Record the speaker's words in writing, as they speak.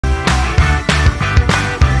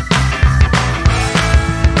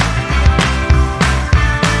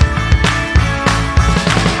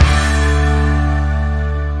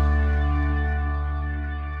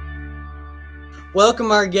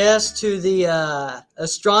Welcome our guest to the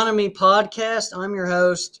Astronomy Podcast. I'm your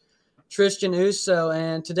host, Tristan Uso,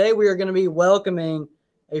 and today we are going to be welcoming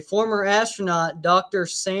a former astronaut, Dr.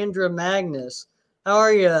 Sandra Magnus. How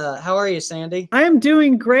are you? Sandy? I am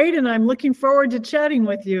doing great, and I'm looking forward to chatting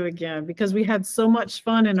with you again because we had so much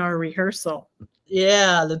fun in our rehearsal.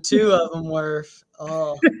 Yeah, the two of them were.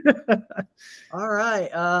 Oh. All right.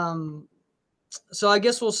 So I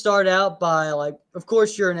guess we'll start out by, of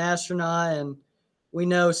course, you're an astronaut, and we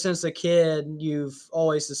know since a kid you've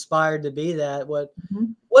always aspired to be that.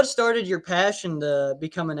 What started your passion to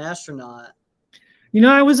become an astronaut? You know,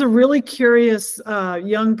 I was a really curious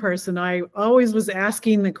young person. I always was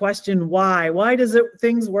asking the question, why? Why does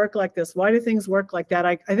things work like this? Why do things work like that?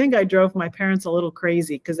 I think I drove my parents a little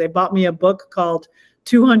crazy because they bought me a book called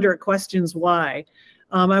 200 Questions Why.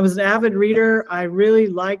 I was an avid reader. I really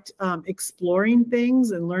liked exploring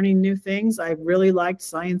things and learning new things. I really liked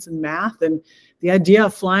science and math, and the idea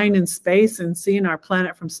of flying in space and seeing our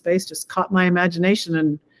planet from space just caught my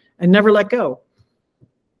imagination and never let go.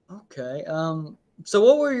 Okay. So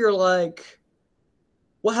what were your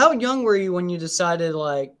how young were you when you decided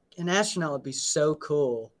an astronaut would be so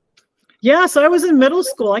cool? Yeah, so I was in middle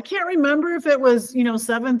school. I can't remember if it was,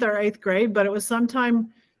 7th or 8th grade, but it was sometime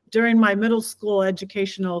during my middle school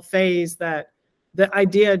educational phase that the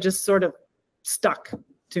idea just sort of stuck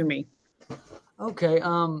to me. Okay.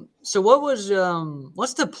 So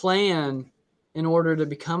what's the plan in order to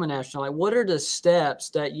become an astronaut? What are the steps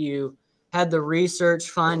that you had the research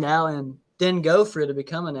find out and then go for to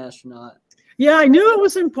become an astronaut? Yeah, I knew it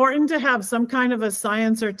was important to have some kind of a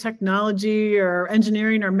science or technology or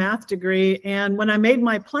engineering or math degree. And when I made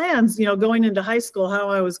my plans, going into high school, how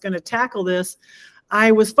I was going to tackle this, I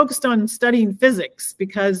was focused on studying physics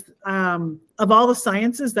because of all the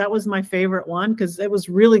sciences, that was my favorite one because it was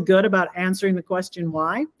really good about answering the question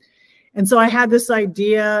why. And so I had this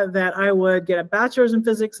idea that I would get a bachelor's in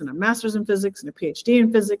physics and a master's in physics and a PhD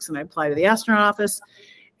in physics, and I applied to the astronaut office.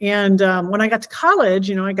 And when I got to college,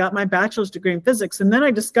 I got my bachelor's degree in physics, and then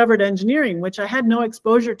I discovered engineering, which I had no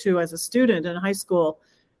exposure to as a student in high school.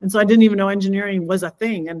 And so I didn't even know engineering was a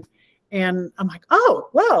thing. And I'm like, oh,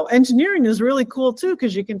 well, engineering is really cool too,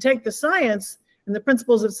 because you can take the science and the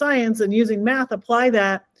principles of science and using math, apply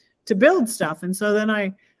that to build stuff. And so then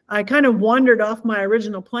I kind of wandered off my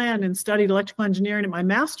original plan and studied electrical engineering at my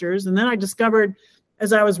master's. And then I discovered,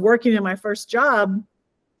 as I was working in my first job,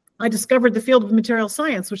 I discovered the field of material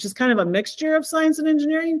science, which is kind of a mixture of science and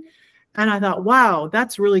engineering. And I thought, wow,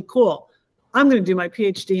 that's really cool. I'm going to do my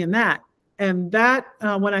PhD in that. And that,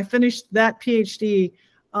 when I finished that PhD,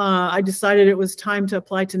 I decided it was time to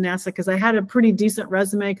apply to NASA because I had a pretty decent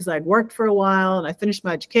resume because I'd worked for a while and I finished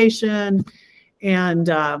my education, and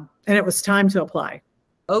it was time to apply.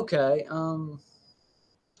 Okay. All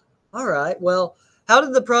right. Well, how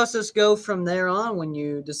did the process go from there on when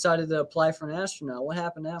you decided to apply for an astronaut? What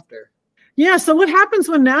happened after? Yeah, so what happens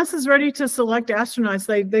when NASA's ready to select astronauts?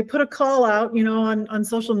 They put a call out, on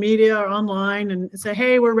social media or online and say,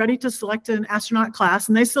 hey, we're ready to select an astronaut class.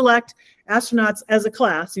 And they select astronauts as a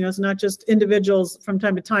class. It's not just individuals from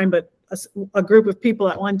time to time, but a group of people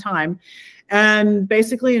at one time, and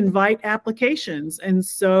basically invite applications. And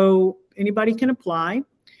so anybody can apply.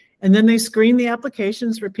 And then they screen the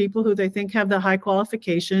applications for people who they think have the high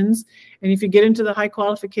qualifications. And if you get into the high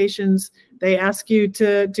qualifications, they ask you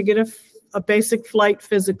to get a basic flight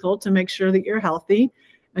physical to make sure that you're healthy.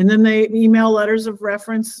 And then they email letters of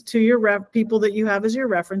reference to your people that you have as your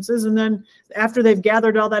references. And then after they've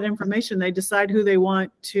gathered all that information, they decide who they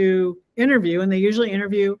want to interview. And they usually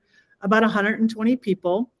interview about 120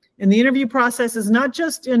 people. And the interview process is not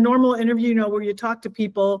just a normal interview, where you talk to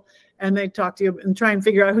people and they talk to you and try and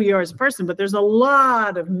figure out who you are as a person, but there's a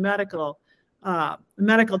lot of medical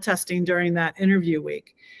testing during that interview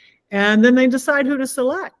week. And then they decide who to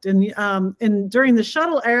select. And during the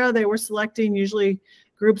shuttle era, they were selecting usually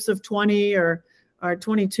groups of 20 or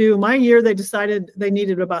 22. My year, they decided they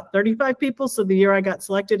needed about 35 people. So the year I got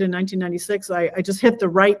selected in 1996, I just hit the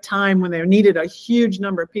right time when they needed a huge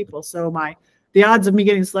number of people. So the odds of me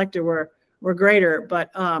getting selected were greater. But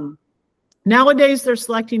nowadays, they're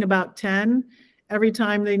selecting about 10 every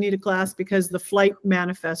time they need a class because the flight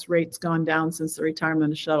manifest rate's gone down since the retirement of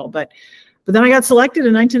the shuttle. But then I got selected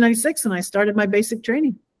in 1996 and I started my basic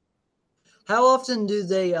training. How often do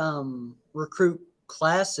they recruit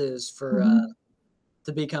classes for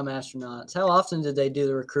to become astronauts? How often did they do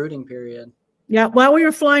the recruiting period? Yeah, while we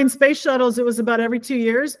were flying space shuttles, it was about every 2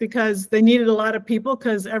 years because they needed a lot of people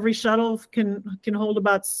because every shuttle can hold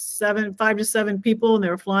about 5 to 7 people, and they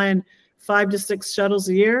were flying 5 to 6 shuttles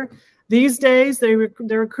a year. These days, they're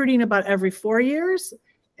recruiting about every 4 years.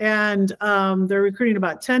 and they're recruiting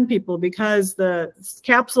about 10 people because the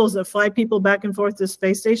capsules that fly people back and forth to the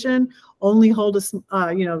space station only hold us,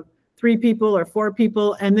 3 people or 4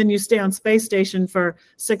 people, and then you stay on space station for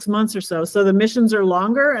 6 months or so. So the missions are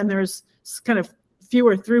longer, and there's kind of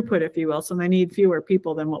fewer throughput, if you will. So they need fewer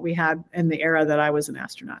people than what we had in the era that I was an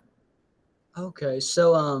astronaut. Okay,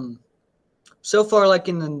 so so far, like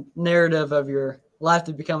in the narrative of your life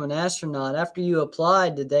to become an astronaut, after you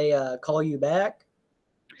applied, did they call you back,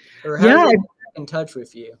 or how did they get back in touch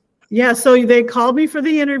with you? Yeah, so they called me for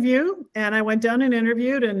the interview, and I went down and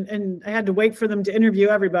interviewed, and I had to wait for them to interview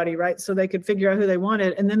everybody, right? So they could figure out who they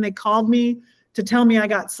wanted. And then they called me to tell me I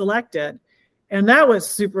got selected. And that was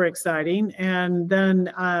super exciting. And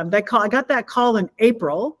then I got that call in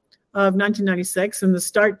April of 1996, and the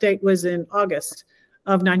start date was in August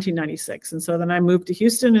of 1996. And so then I moved to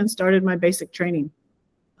Houston and started my basic training.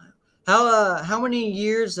 How many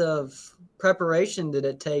years of preparation did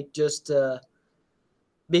it take just to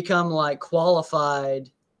become like qualified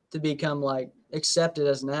to become like accepted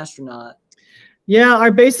as an astronaut? Yeah, our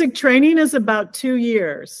basic training is about 2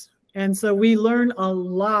 years. And so we learn a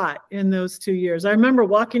lot in those 2 years. I remember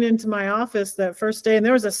walking into my office that first day, and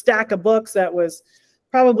there was a stack of books that was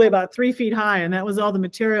probably about 3 feet high, and that was all the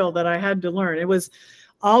material that I had to learn. It was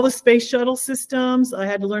all the space shuttle systems. I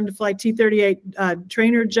had to learn to fly T-38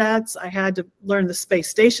 trainer jets. I had to learn the space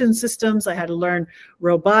station systems. I had to learn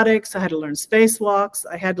robotics. I had to learn spacewalks.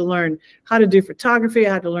 I had to learn how to do photography.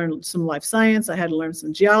 I had to learn some life science. I had to learn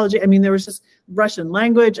some geology. I mean, there was just Russian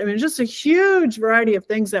language. I mean, just a huge variety of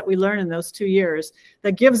things that we learn in those 2 years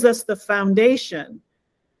that gives us the foundation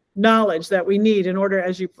knowledge that we need in order,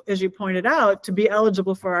 as you pointed out, to be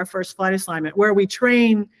eligible for our first flight assignment, where we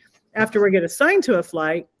train. After we get assigned to a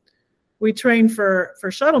flight, we train for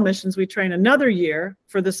shuttle missions. We train another year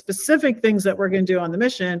for the specific things that we're going to do on the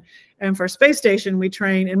mission. And for space station, we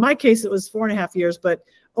train, in my case, it was 4.5 years, but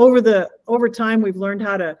over time, we've learned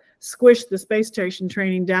how to squish the space station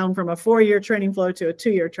training down from a 4-year training flow to a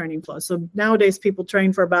 2-year training flow. So nowadays, people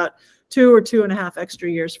train for about 2 or 2.5 extra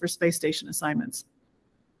years for space station assignments.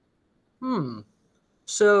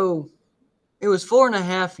 So it was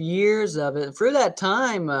 4.5 years of it. For that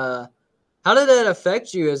time, how did that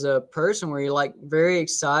affect you as a person? Were you like very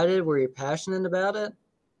excited? Were you passionate about it?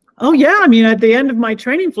 Oh yeah, I mean, at the end of my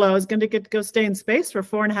training flow, I was going to get to go stay in space for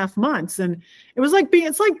 4.5 months, and it was like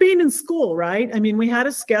it's like being in school, right? I mean, we had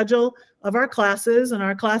a schedule of our classes, and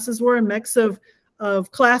our classes were a mix of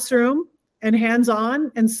classroom and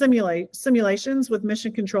hands-on and simulations with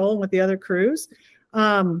mission control and with the other crews.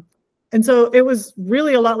 And so it was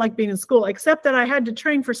really a lot like being in school, except that I had to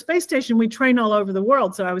train for space station. We train all over the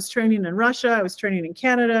world. So I was training in Russia, I was training in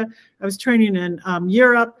Canada, I was training in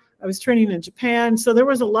Europe, I was training in Japan. So there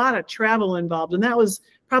was a lot of travel involved. And that was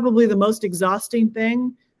probably the most exhausting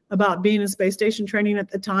thing about being in space station training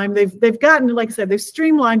at the time. They've gotten, like I said, they've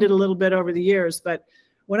streamlined it a little bit over the years. But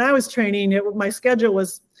when I was training, my schedule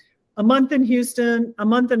was a month in Houston, a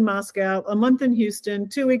month in Moscow, a month in Houston,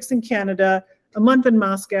 2 weeks in Canada, a month in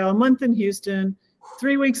Moscow, a month in Houston,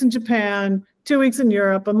 3 weeks in Japan, 2 weeks in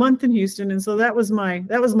Europe, a month in Houston. And so that was my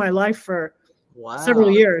life for several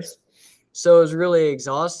years. So it was really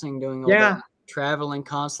exhausting doing all that traveling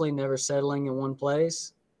constantly, never settling in one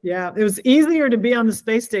place. Yeah, it was easier to be on the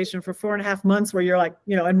space station for 4.5 months where you're like,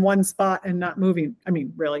 in one spot and not moving. I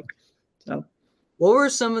mean, really. So what were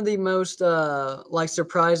some of the most like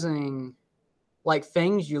surprising like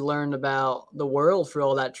things you learned about the world for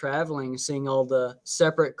all that traveling, seeing all the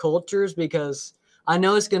separate cultures? Because I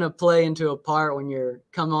know it's going to play into a part when you're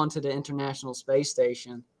come onto the International Space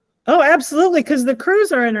Station. Oh, absolutely. Because the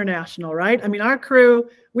crews are international, right? I mean, our crew,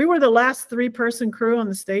 we were the last 3-person crew on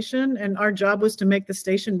the station, and our job was to make the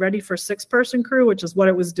station ready for 6-person crew, which is what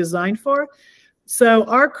it was designed for. So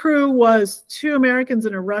our crew was 2 Americans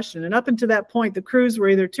and a Russian. And up until that point, the crews were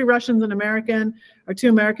either 2 Russians and American or 2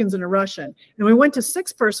 Americans and a Russian. And we went to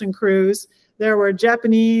 6-person crews. There were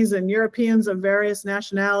Japanese and Europeans of various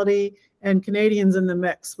nationality and Canadians in the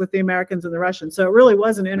mix with the Americans and the Russians. So it really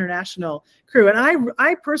was an international crew. And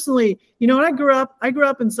I personally, when I grew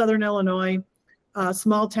up in Southern Illinois,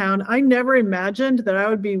 small town, I never imagined that I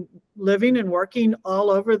would be living and working all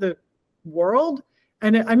over the world.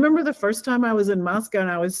 And I remember the first time I was in Moscow, and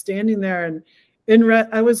I was standing there, and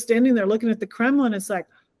I was standing there looking at the Kremlin. It's like,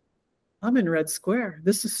 I'm in Red Square.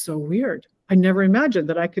 This is so weird. I never imagined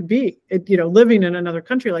that I could be, living in another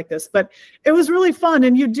country like this. But it was really fun,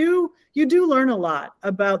 and you do learn a lot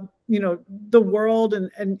about the world,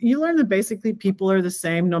 and you learn that basically people are the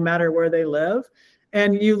same no matter where they live,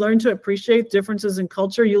 and you learn to appreciate differences in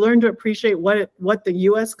culture. You learn to appreciate what the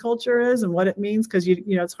U.S. culture is and what it means, because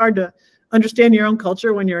it's hard to understand your own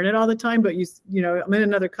culture when you're in it all the time, but you know, I'm in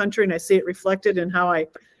another country and I see it reflected in how I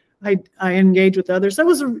engage with others. So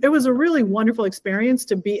it was a really wonderful experience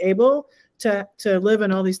to be able to live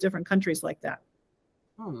in all these different countries like that.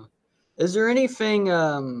 Is there anything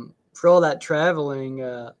for all that traveling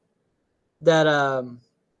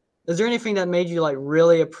is there anything that made you like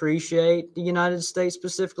really appreciate the United States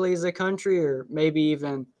specifically as a country, or maybe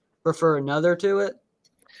even prefer another to it?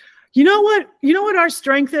 You know what our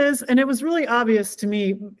strength is, and it was really obvious to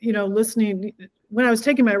me, you know, listening when I was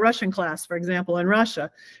taking my Russian class, for example, in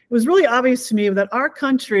Russia. It was really obvious to me that our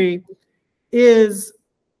country is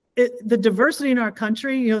the diversity in our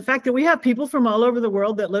country, you know, the fact that we have people from all over the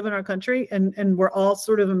world that live in our country, and we're all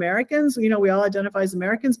sort of Americans, you know, we all identify as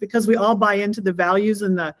Americans because we all buy into the values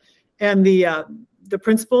and the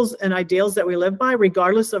principles and ideals that we live by,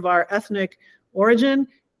 regardless of our ethnic origin.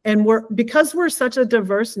 And because we're such a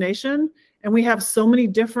diverse nation and we have so many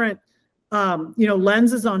different, you know,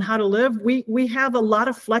 lenses on how to live, we have a lot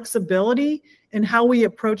of flexibility in how we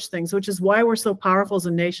approach things, which is why we're so powerful as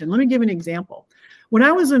a nation. Let me give you an example. When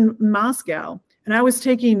I was in Moscow and I was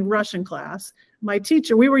taking Russian class, my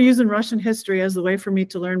teacher, we were using Russian history as the way for me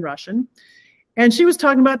to learn Russian. And she was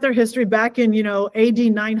talking about their history back in, you know, AD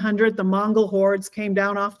 900, the Mongol hordes came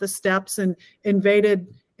down off the steppes and invaded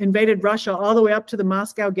Russia all the way up to the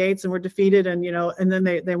Moscow gates and were defeated, and, you know, and then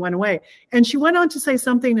they went away. And she went on to say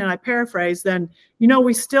something, and I paraphrase, then, you know,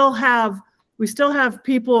 we still have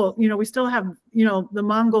people, you know, we still have, you know, the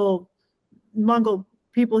Mongol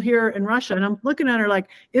people here in Russia. And I'm looking at her like,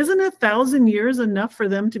 isn't 1,000 years enough for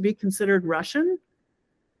them to be considered Russian?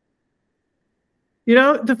 You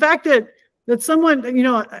know, the fact that someone, you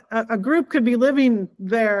know, a group could be living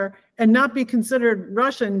there and not be considered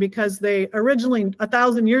Russian because they originally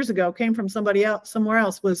 1,000 years ago came from somebody else, somewhere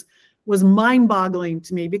else, was mind-boggling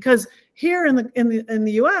to me. Because here in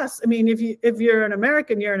the U.S., I mean, if you're an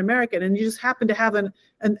American, you're an American, and you just happen to have an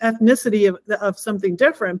ethnicity of something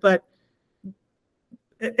different. But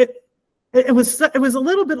it was a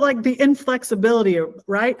little bit like the inflexibility,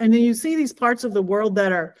 right? And then you see these parts of the world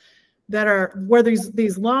that are where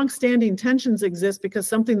these long-standing tensions exist because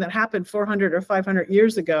something that happened 400 or 500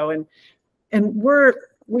 years ago, and we're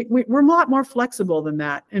a lot more flexible than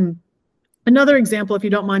that. And another example, if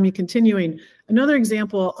you don't mind me continuing, another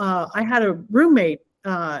example, I had a roommate,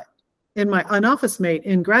 an office mate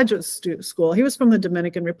in graduate school. He was from the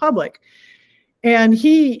Dominican Republic, and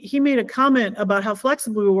he made a comment about how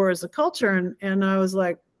flexible we were as a culture, and I was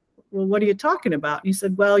like, well, what are you talking about? And he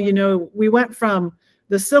said, well, you know, we went from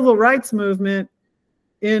the civil rights movement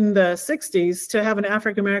in the 60s to have an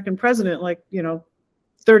African-American president, like, you know,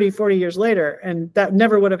 30, 40 years later. And that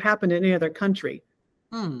never would have happened in any other country.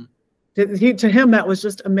 To him, that was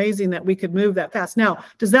just amazing that we could move that fast. Now,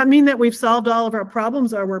 does that mean that we've solved all of our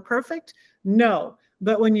problems or we're perfect? No.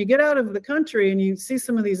 But when you get out of the country and you see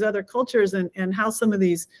some of these other cultures and how some of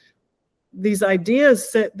these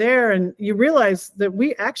ideas sit there, and you realize that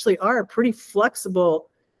we actually are pretty flexible.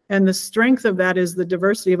 And the strength of that is the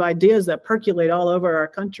diversity of ideas that percolate all over our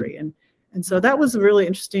country. And so that was a really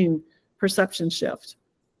interesting perception shift,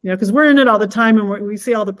 you know, because we're in it all the time and we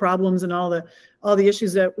see all the problems and all the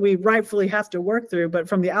issues that we rightfully have to work through. But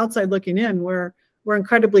from the outside looking in, we're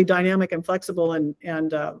incredibly dynamic and flexible and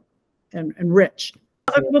rich.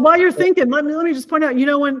 But while you're thinking, let me just point out, you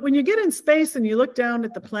know, when you get in space and you look down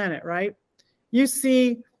at the planet, right, you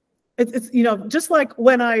see, it's, you know, just like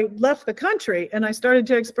when I left the country and I started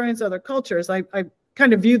to experience other cultures, I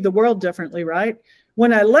kind of viewed the world differently, right?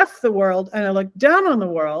 When I left the world and I looked down on the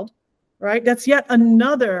world, right, that's yet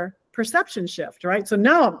another perception shift, right? So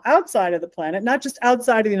now I'm outside of the planet, not just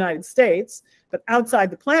outside of the United States, but outside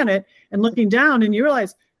the planet, and looking down, and you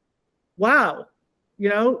realize, wow, you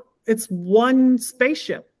know, it's one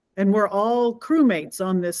spaceship and we're all crewmates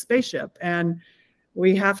on this spaceship, and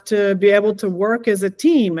we have to be able to work as a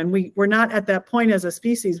team, and we're not at that point as a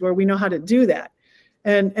species where we know how to do that.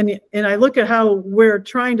 And I look at how we're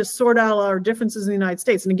trying to sort out our differences in the United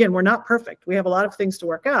States. And again, we're not perfect. We have a lot of things to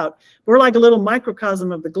work out. We're like a little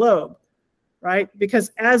microcosm of the globe, right? Because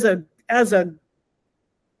as a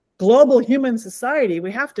global human society,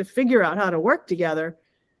 we have to figure out how to work together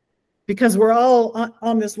because we're all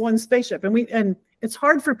on this one spaceship. And it's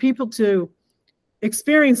hard for people to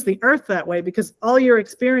experience the earth that way because all your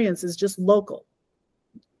experience is just local,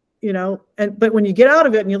 you know. But when you get out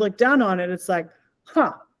of it and you look down on it, it's like,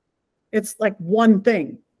 huh, it's like one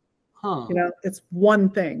thing. You know, it's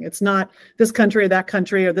one thing. It's not this country or that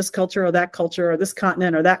country or this culture or that culture or this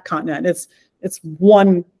continent or that continent. It's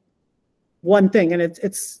one thing, and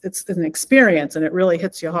it's an experience, and it really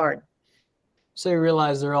hits you hard. So you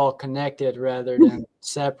realize they're all connected rather than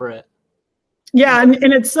separate. Yeah,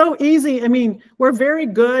 and it's so easy. I mean, we're very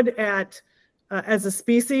good at as a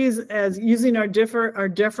species as using our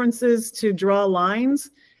differences to draw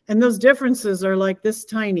lines, and those differences are like this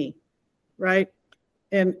tiny, right?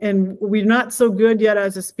 And we're not so good yet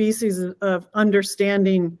as a species of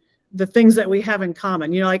understanding the things that we have in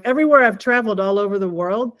common. You know, like everywhere I've traveled all over the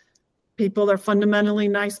world, people are fundamentally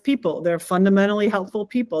nice people. They're fundamentally helpful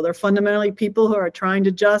people. They're fundamentally people who are trying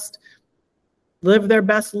to just live their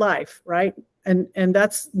best life, right? And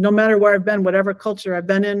that's no matter where I've been, whatever culture I've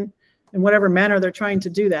been in whatever manner they're trying to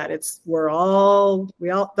do that. It's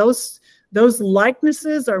those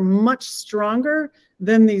likenesses are much stronger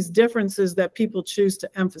than these differences that people choose to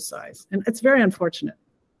emphasize. And it's very unfortunate.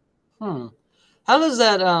 How does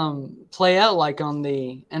that play out like on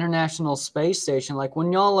the International Space Station? Like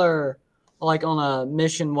when y'all are like on a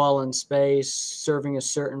mission while in space, serving a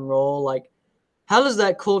certain role, like how does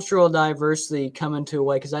that cultural diversity come into a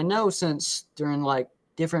way? Because I know since during like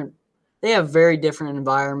they have very different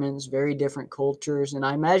environments, very different cultures, and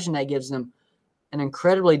I imagine that gives them an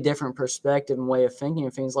incredibly different perspective and way of thinking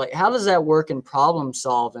of things. Like how does that work in problem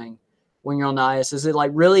solving when you're on the IS? Is it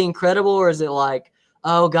like really incredible, or is it like,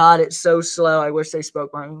 oh God, it's so slow, I wish they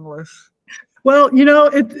spoke my English? Well, you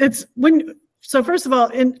know, so first of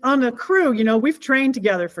all, on a crew, you know, we've trained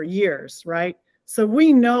together for years, right? So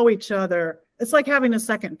we know each other. It's like having a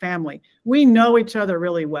second family. We know each other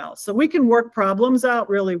really well. So we can work problems out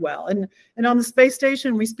really well. And on the space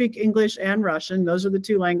station, we speak English and Russian. Those are the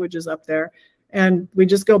two languages up there. And we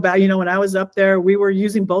just go back, you know, when I was up there, we were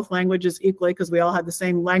using both languages equally because we all had the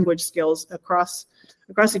same language skills across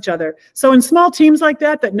each other. So in small teams like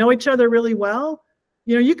that know each other really well,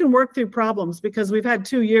 you know, you can work through problems because we've had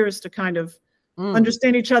 2 years to kind of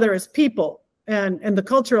understand each other as people. And the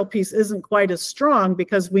cultural piece isn't quite as strong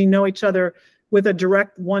because we know each other with a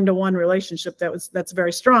direct one-to-one relationship that's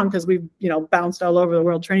very strong because we've, you know, bounced all over the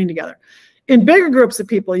world training together. In bigger groups of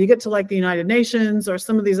people, you get to like the United Nations or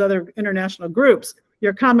some of these other international groups,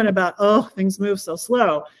 your comment about, oh, things move so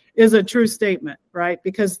slow is a true statement, right?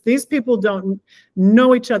 Because these people don't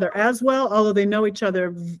know each other as well, although they know each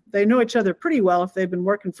other pretty well if they've been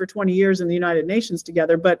working for 20 years in the United Nations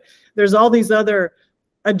together. But there's all these other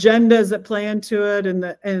agendas that play into it,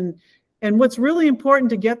 and what's really important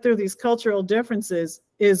to get through these cultural differences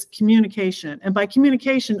is communication. And by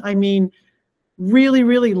communication, I mean really,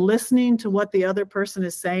 really listening to what the other person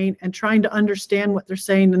is saying and trying to understand what they're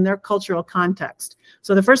saying in their cultural context.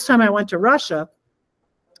 So the first time I went to Russia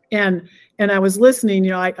and I was listening,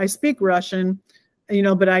 you know, I speak Russian, you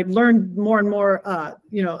know, but I learned more and more,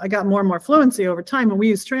 you know, I got more and more fluency over time, and we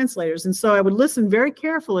use translators. And so I would listen very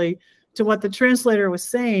carefully to what the translator was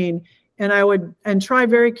saying, and try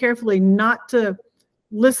very carefully not to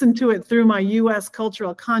listen to it through my US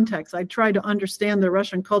cultural context. I tried to understand the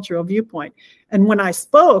Russian cultural viewpoint. And when I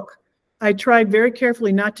spoke, I tried very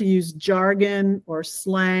carefully not to use jargon or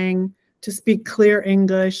slang, to speak clear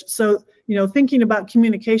English. So, you know, thinking about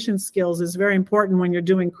communication skills is very important when you're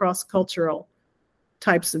doing cross-cultural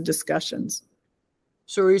types of discussions.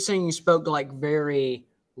 So are you saying you spoke like very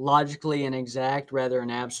logically and exact rather than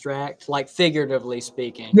abstract, like figuratively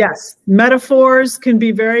speaking? Yes. Metaphors can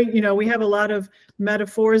be very, you know, we have a lot of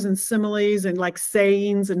metaphors and similes and like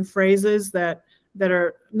sayings and phrases that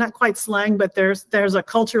are not quite slang, but there's a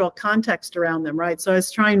cultural context around them, right? So I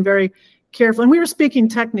was trying very carefully, and we were speaking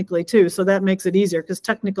technically too, so that makes it easier because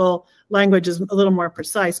technical language is a little more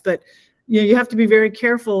precise, but you have to be very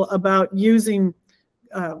careful about using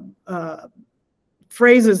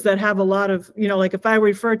phrases that have a lot of, you know, like if I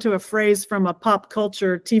refer to a phrase from a pop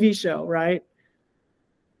culture TV show, right?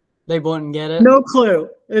 They wouldn't get it. No clue.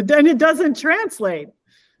 And it doesn't translate.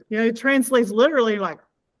 You know, it translates literally like,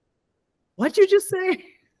 what'd you just say?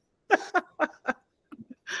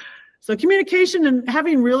 So communication and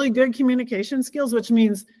having really good communication skills, which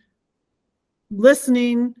means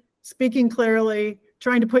listening, speaking clearly,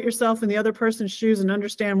 trying to put yourself in the other person's shoes and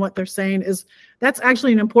understand what they're saying, that's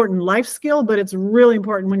actually an important life skill, but it's really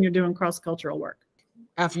important when you're doing cross-cultural work.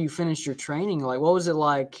 After you finished your training, like what was it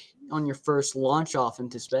like on your first launch off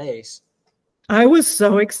into space? I was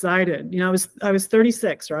so excited. You know, I was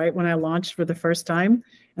 36, right, when I launched for the first time,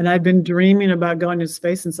 and I'd been dreaming about going to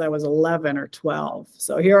space since I was 11 or 12.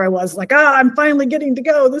 So here I was like, I'm finally getting to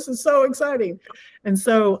go. This is so exciting. And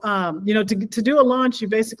so, you know, to do a launch, you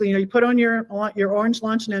basically, you know, you put on your orange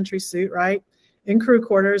launch and entry suit, right, in crew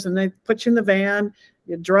quarters, and they put you in the van.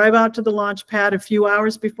 You drive out to the launch pad a few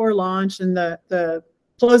hours before launch, and the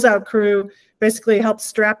closeout crew basically helps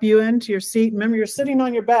strap you into your seat. Remember, you're sitting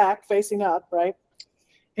on your back facing up, right?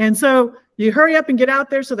 And so you hurry up and get out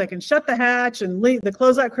there so they can shut the hatch and leave. The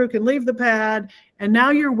closeout crew can leave the pad. And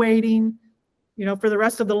now you're waiting you know, for the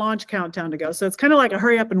rest of the launch countdown to go. So it's kind of like a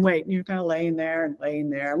hurry up and wait. And you're kind of laying there,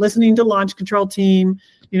 listening to launch control team,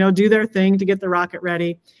 you know, do their thing to get the rocket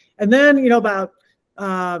ready. And then, you know, about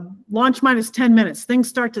launch minus 10 minutes, things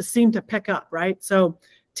start to seem to pick up, right? So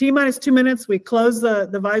T minus 2 minutes, we close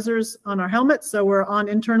the visors on our helmets. So we're on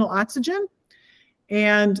internal oxygen.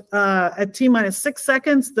 And at T minus 6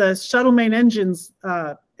 seconds, the shuttle main engines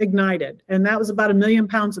ignited. And that was about 1 million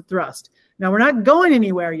pounds of thrust. Now we're not going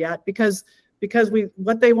anywhere yet because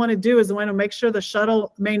what they want to do is they want to make sure the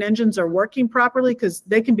shuttle main engines are working properly, because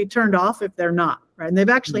they can be turned off if they're not, right? And they've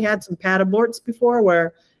actually had some pad aborts before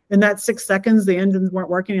where in that 6 seconds, the engines weren't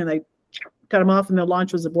working and they cut them off and the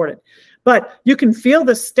launch was aborted. But you can feel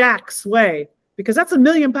the stack sway, because that's 1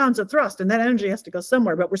 million pounds of thrust and that energy has to go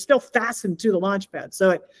somewhere, but we're still fastened to the launch pad.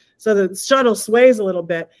 So the shuttle sways a little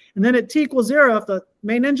bit. And then at T equals 0, if the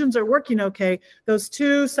main engines are working okay, those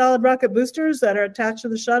 2 solid rocket boosters that are attached to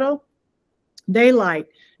the shuttle, they light.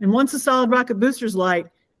 And once the solid rocket boosters light,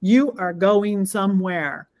 you are going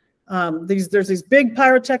somewhere. There's these big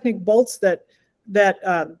pyrotechnic bolts that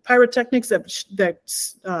pyrotechnics that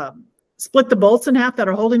split the bolts in half that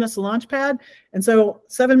are holding us the launch pad. And so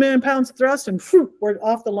 7 million pounds of thrust and whew, we're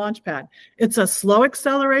off the launch pad. It's a slow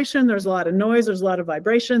acceleration. There's a lot of noise. There's a lot of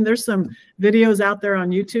vibration. There's some videos out there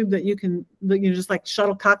on YouTube that you can just like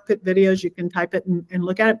shuttle cockpit videos. You can type it and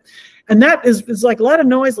look at it. And that is like a lot of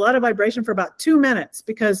noise, a lot of vibration for about 2 minutes,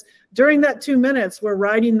 because during that 2 minutes, we're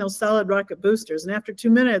riding those solid rocket boosters. And after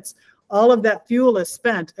 2 minutes, all of that fuel is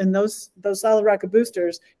spent. And those solid rocket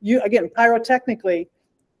boosters, again, pyrotechnically,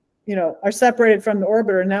 you know, are separated from the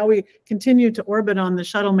orbiter. And now we continue to orbit on the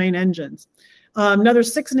shuttle main engines. Another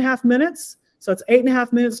 6.5 minutes. So it's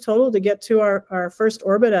 8.5 minutes total to get to our first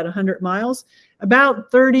orbit at 100 miles.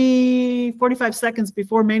 About 45 seconds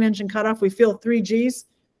before main engine cutoff, we feel 3 Gs,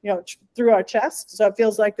 you know, through our chest. So it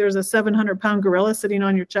feels like there's a 700-pound gorilla sitting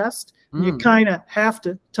on your chest. You kind of have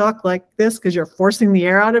to talk like this because you're forcing the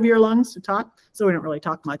air out of your lungs to talk. So we don't really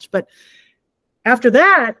talk much. But after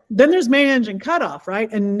that, then there's main engine cutoff,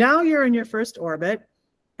 right? And now you're in your first orbit,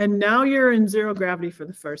 and now you're in zero gravity for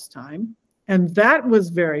the first time. And that was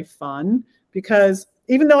very fun, because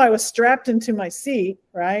even though I was strapped into my seat,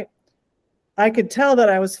 right, I could tell that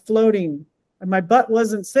I was floating, and my butt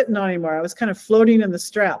wasn't sitting on anymore. I was kind of floating in the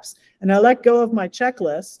straps. And I let go of my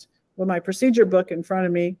checklist with my procedure book in front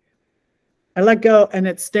of me. I let go and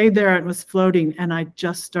it stayed there and was floating. And I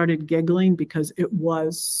just started giggling because it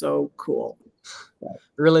was so cool.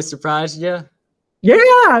 Really surprised you?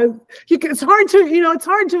 Yeah, it's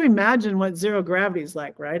hard to imagine what zero gravity is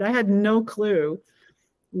like, right? I had no clue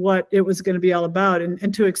what it was going to be all about,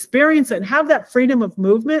 and to experience it and have that freedom of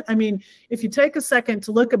movement. I mean, if you take a second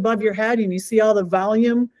to look above your head and you see all the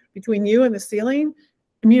volume between you and the ceiling,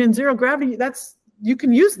 I mean, in zero gravity, you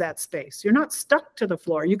can use that space. You're not stuck to the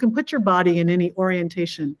floor. You can put your body in any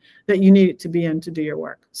orientation that you need it to be in to do your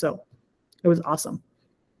work. So it was awesome.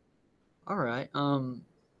 All right.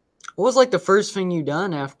 What was like the first thing you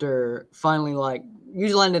done after finally, like,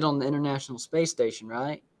 you landed on the International Space Station,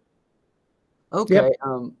 right? Okay. Yep.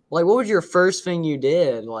 Like, what was your first thing you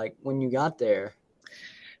did, like, when you got there?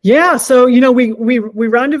 Yeah, so you know, we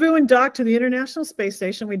rendezvous and dock to the International Space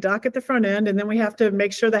Station. We dock at the front end, and then we have to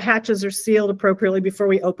make sure the hatches are sealed appropriately before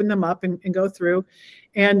we open them up and go through.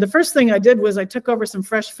 And the first thing I did was I took over some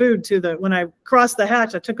fresh food when I crossed the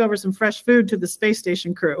hatch, I took over some fresh food to the space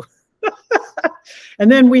station crew.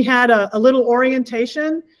 And then we had a little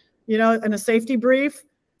orientation, you know, and a safety brief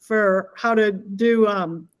for how to do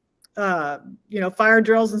you know, fire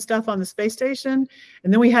drills and stuff on the space station.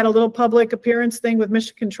 And then we had a little public appearance thing with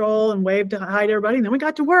mission control and waved to hi to everybody. And then we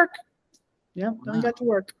got to work. Yeah, then we got to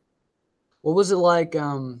work. What was it like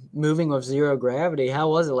moving with zero gravity? How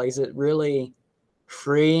was it? Like, is it really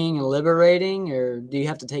freeing and liberating, or do you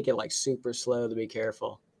have to take it like super slow to be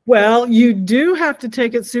careful? Well, you do have to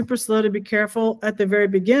take it super slow to be careful at the very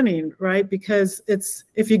beginning, right? Because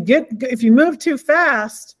if you move too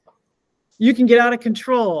fast, you can get out of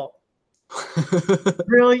control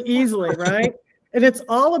really easily, right? And it's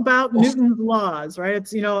all about Newton's laws, right?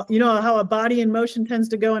 It's, you know how a body in motion tends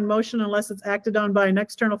to go in motion unless it's acted on by an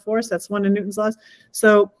external force. That's one of Newton's laws.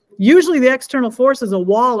 So usually the external force is a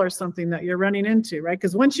wall or something that you're running into, right?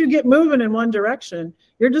 Because once you get moving in one direction,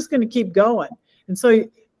 you're just going to keep going. And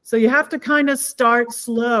so you have to kind of start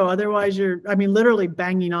slow. Otherwise you're, I mean, literally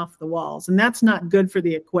banging off the walls, and that's not good for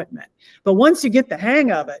the equipment. But once you get the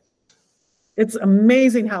hang of it, it's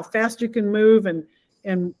amazing how fast you can move, and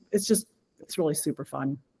it's really super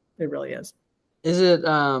fun. It really is. Is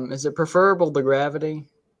it preferable to gravity?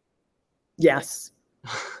 Yes.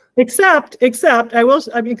 except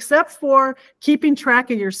for keeping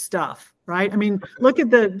track of your stuff, right? I mean, look at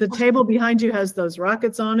the table behind you has those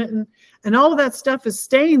rockets on it, and all of that stuff is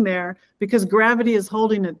staying there because gravity is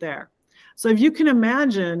holding it there. So if you can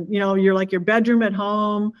imagine, you know, you're like your bedroom at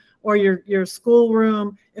home or your school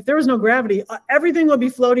room, if there was no gravity, everything would be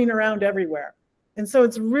floating around everywhere. And so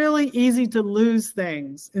it's really easy to lose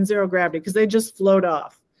things in zero gravity because they just float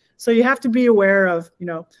off. So you have to be aware of, you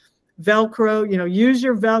know, Velcro, you know, use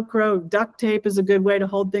your Velcro. Duct tape is a good way to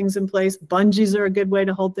hold things in place. Bungees are a good way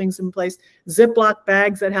to hold things in place. Ziploc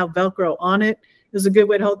bags that have Velcro on it is a good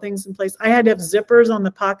way to hold things in place. I had to have zippers on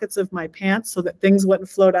the pockets of my pants so that things wouldn't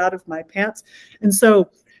float out of my pants. And so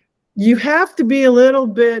you have to be a little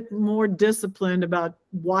bit more disciplined about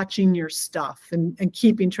watching your stuff and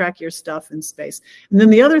keeping track of your stuff in space. And then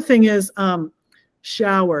the other thing is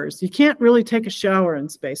showers. You can't really take a shower in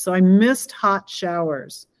space. So I missed hot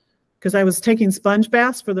showers because I was taking sponge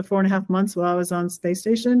baths for the 4.5 months while I was on space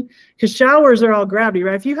station, because showers are all gravity,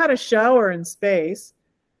 right? If you had a shower in space,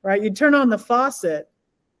 right, you turn on the faucet.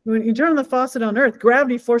 When you turn on the faucet on Earth,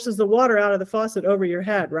 gravity forces the water out of the faucet over your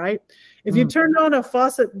head, right? If you turned on a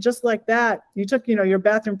faucet just like that, you took, you know, your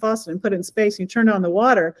bathroom faucet and put it in space, and you turned on the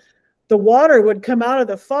water would come out of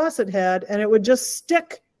the faucet head and it would just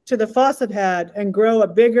stick to the faucet head and grow a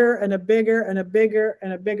bigger and a bigger and a bigger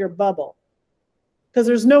and a bigger bubble. Because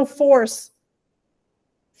there's no force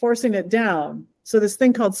forcing it down. So this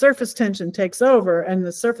thing called surface tension takes over, and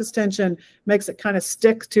the surface tension makes it kind of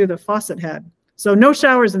stick to the faucet head. So no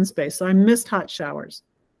showers in space. So I missed hot showers.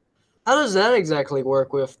 How does that exactly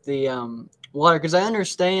work with the water? Because I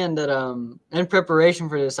understand that in preparation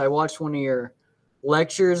for this, I watched one of your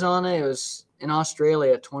lectures on it. It was in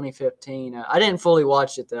Australia, 2015. I didn't fully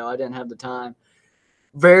watch it, though. I didn't have the time.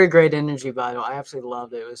 Very great energy battle. I absolutely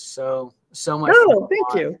loved it. It was so much fun. Oh,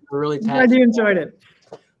 thank you. Really glad you enjoyed it.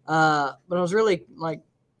 But I was really, like,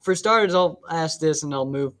 for starters, I'll ask this and I'll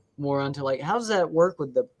move more onto, like, how does that work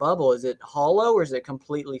with the bubble? Is it hollow or is it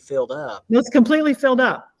completely filled up? No, it's completely filled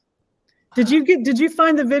up. Did you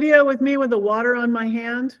find the video with me with the water on my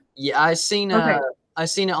hand? Yeah, I seen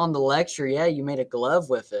it on the lecture. Yeah, you made a glove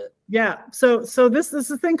with it. Yeah. So this is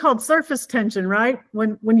a thing called surface tension, right?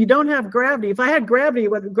 When you don't have gravity. If I had gravity,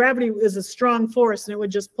 gravity is a strong force and it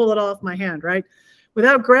would just pull it off my hand, right?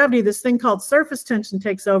 Without gravity, this thing called surface tension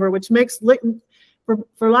takes over, which makes,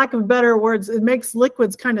 for lack of better words, it makes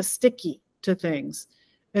liquids kind of sticky to things.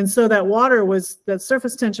 And so that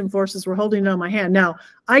surface tension forces were holding it on my hand. Now,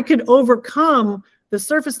 I could overcome the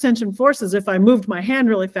surface tension forces if I moved my hand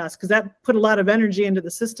really fast, because that put a lot of energy into the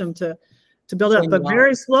system to build up. But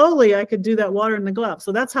very slowly, I could do that water in the glove.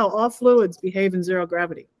 So that's how all fluids behave in zero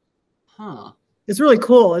gravity. Huh. It's really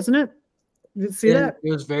cool, isn't it? Did you see that?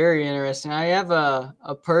 It was very interesting. I have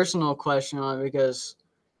a personal question on it because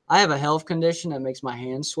I have a health condition that makes my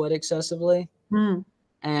hands sweat excessively. And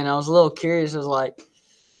I was a little curious. I was like,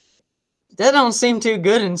 that don't seem too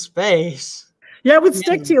good in space. Yeah, it would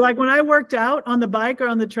stick to you. Like when I worked out on the bike or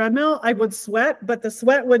on the treadmill, I would sweat, but the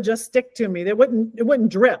sweat would just stick to me. It wouldn't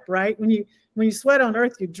drip, right? When you sweat on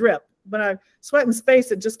Earth, you drip. When I sweat in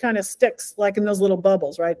space, it just kind of sticks, like in those little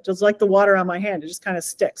bubbles, right? Just like the water on my hand, it just kind of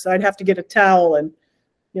sticks. So I'd have to get a towel and,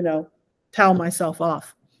 you know, towel myself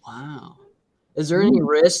off. Wow. Is there any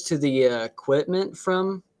risk to the equipment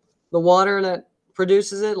from the water that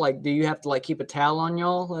produces it? Like, do you have to like keep a towel on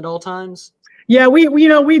y'all at all times? Yeah,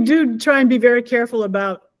 we do try and be very careful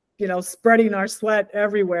about, you know, spreading our sweat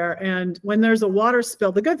everywhere. And when there's a water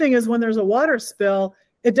spill, the good thing is when there's a water spill,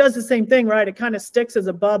 it does the same thing, right? It kind of sticks as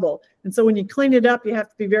a bubble. And so when you clean it up, you have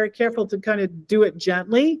to be very careful to kind of do it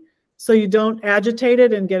gently so you don't agitate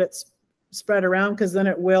it and get it spread around, because then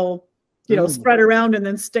it will, you know, spread around and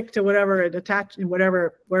then stick to whatever it attached and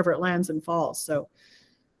wherever it lands and falls. So,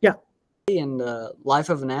 yeah. And the life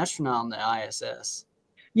of an astronaut on the ISS.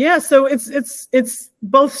 Yeah, so it's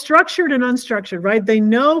both structured and unstructured, right? They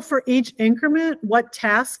know for each increment what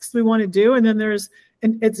tasks we want to do, and then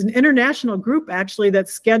it's an international group actually that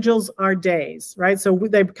schedules our days, right? So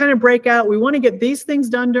they kind of break out. We want to get these things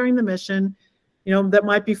done during the mission, you know, that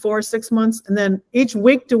might be 4 or 6 months, and then each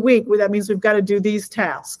week to week, that means we've got to do these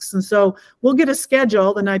tasks. And so we'll get a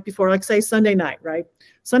schedule the night before, like say Sunday night, right?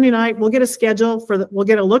 Sunday night, we'll get a schedule we'll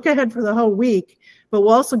get a look ahead for the whole week, but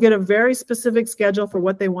we'll also get a very specific schedule for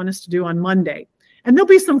what they want us to do on Monday. And there'll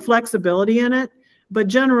be some flexibility in it, but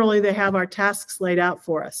generally they have our tasks laid out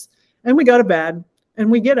for us. And we go to bed and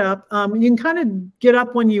we get up. You can kind of get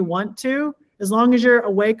up when you want to, as long as you're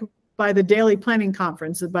awake by the daily planning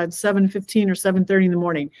conference at about 7:15 or 7:30 in the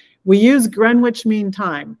morning. We use Greenwich Mean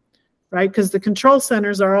Time. right? Because the control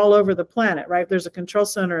centers are all over the planet, right? There's a control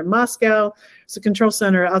center in Moscow. There's a control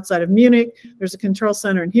center outside of Munich. There's a control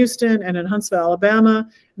center in Houston and in Huntsville, Alabama.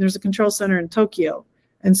 And there's a control center in Tokyo.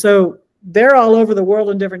 And so they're all over the world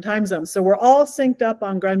in different time zones. So we're all synced up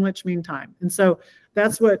on Greenwich Mean Time. And so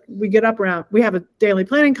that's what we get up around. We have a daily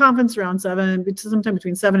planning conference around 7, sometime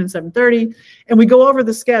between 7 and 7:30, and we go over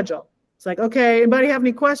the schedule. It's like, okay, anybody have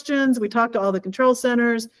any questions? We talk to all the control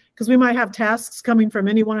centers because we might have tasks coming from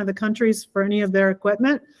any one of the countries for any of their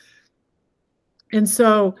equipment. And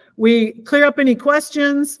so we clear up any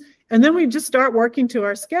questions, and then we just start working to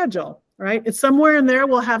our schedule, right? It's somewhere in there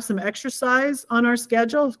we'll have some exercise on our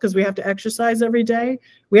schedule because we have to exercise every day.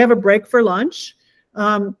 We have a break for lunch.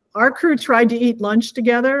 Our crew tried to eat lunch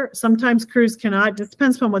together. Sometimes crews cannot. It just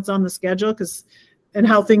depends on what's on the schedule and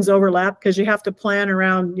how things overlap, because you have to plan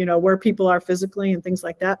around, you know, where people are physically and things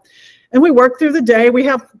like that. And we work through the day. We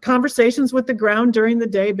have conversations with the ground during the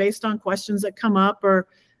day based on questions that come up or,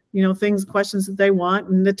 you know, questions that they want.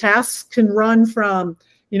 And the tasks can run from,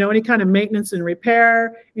 you know, any kind of maintenance and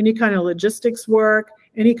repair, any kind of logistics work,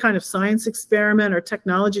 any kind of science experiment or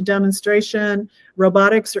technology demonstration,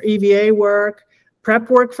 robotics or EVA work, prep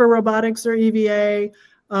work for robotics or EVA,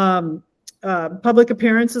 public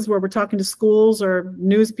appearances where we're talking to schools or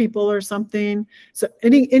news people or something. So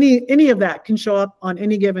any of that can show up on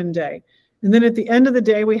any given day. And then at the end of the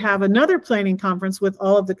day, we have another planning conference with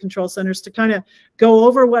all of the control centers to kind of go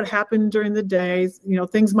over what happened during the day. You know,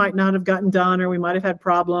 things might not have gotten done, or we might have had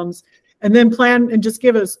problems, and then plan and just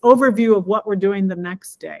give us overview of what we're doing the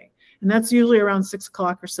next day. And that's usually around 6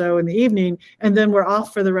 o'clock or so in the evening. And then we're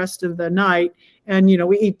off for the rest of the night. And, you know,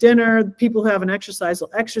 we eat dinner. People who have an exercise will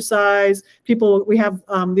exercise. We have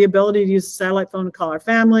the ability to use a satellite phone to call our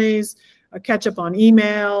families, or catch up on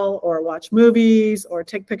email, or watch movies, or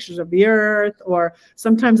take pictures of the earth. Or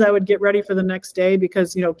sometimes I would get ready for the next day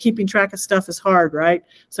because, you know, keeping track of stuff is hard, right?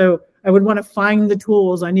 So I would want to find the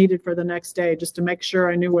tools I needed for the next day just to make sure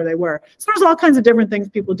I knew where they were. So there's all kinds of different things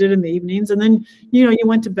people did in the evenings. And then, you know, you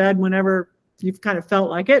went to bed whenever you kind of felt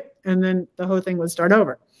like it, and then the whole thing would start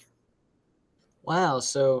over. Wow.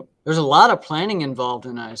 So there's a lot of planning involved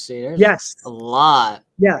in IC. There's yes. A lot.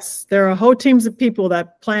 Yes. There are whole teams of people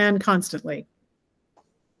that plan constantly.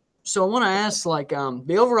 So I want to ask, like,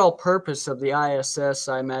 the overall purpose of the ISS,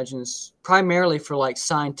 I imagine, is primarily for, like,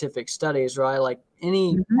 scientific studies, right? Like,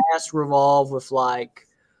 any tasks revolving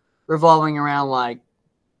around, like,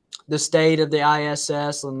 the state of the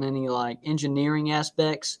ISS and any, like, engineering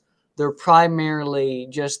aspects, they're primarily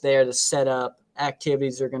just there to set up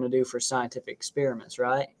activities they're going to do for scientific experiments,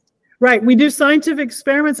 right? Right. We do scientific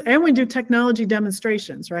experiments and we do technology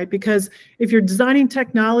demonstrations, right? Because if you're designing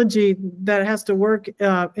technology that has to work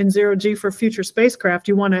in zero-G for future spacecraft,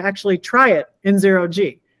 you want to actually try it in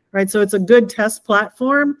zero-G, right? So it's a good test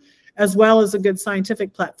platform as well as a good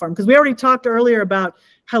scientific platform. Because we already talked earlier about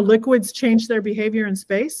how liquids change their behavior in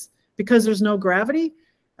space because there's no gravity.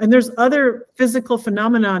 And there's other physical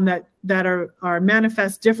phenomenon that are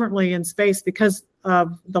manifest differently in space because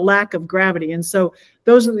of the lack of gravity. And so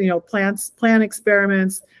those are, you know, plant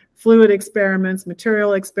experiments, fluid experiments,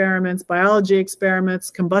 material experiments, biology experiments,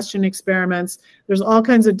 combustion experiments. There's all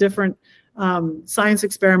kinds of different science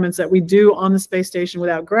experiments that we do on the space station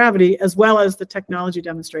without gravity, as well as the technology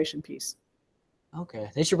demonstration piece. Okay.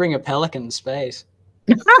 They should bring a pelican to space.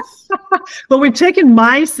 Well, we've taken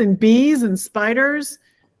mice and bees and spiders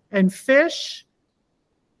and fish,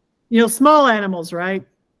 you know, small animals, right?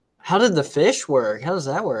 How did the fish work? How does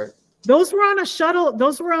that work? Those were on a shuttle.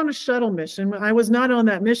 Those were on a shuttle mission. I was not on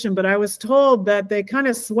that mission, but I was told that they kind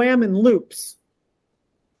of swam in loops,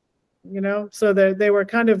 you know, so they were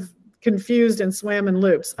kind of confused and swam in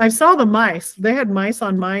loops. I saw the mice. They had mice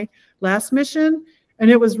on my last mission,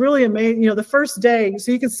 and it was really amazing. You know, the first day,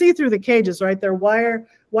 so you can see through the cages, right? They're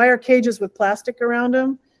wire cages with plastic around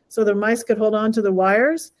them, so the mice could hold on to the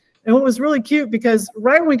wires. And what was really cute, because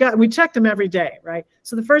right when we checked them every day, right?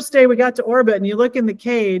 So the first day we got to orbit and you look in the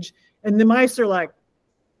cage and the mice are like,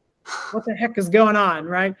 what the heck is going on,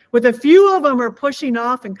 right? With a few of them are pushing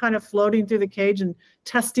off and kind of floating through the cage and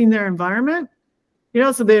testing their environment. You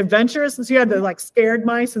know, so the adventurous, so you had the like scared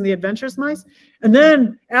mice and the adventurous mice. And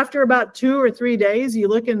then after about 2 or 3 days, you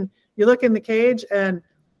look in the cage and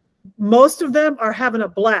most of them are having a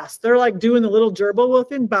blast. They're like doing the little gerbil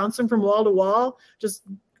whooping, bouncing from wall to wall, just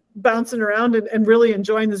bouncing around and really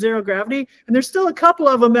enjoying the zero gravity. And there's still a couple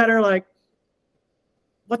of them that are like,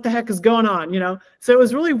 what the heck is going on, you know? So it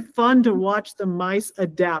was really fun to watch the mice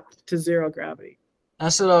adapt to zero gravity.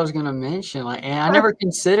 That's what I was going to mention. Like, and I never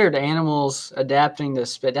considered animals adapting to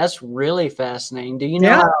spit. That's really fascinating. Do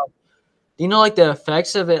You know, like the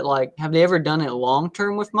effects of it, like have they ever done it long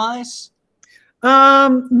term with mice?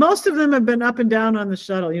 Most of them have been up and down on the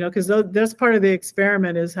shuttle, because that's part of the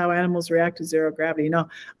experiment is how animals react to zero gravity.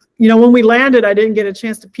 When we landed, I didn't get a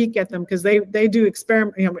chance to peek at them because they do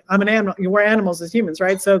experiment. I'm an animal. We're animals as humans,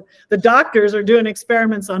 right? So the doctors are doing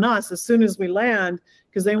experiments on us as soon as we land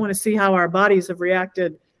because they want to see how our bodies have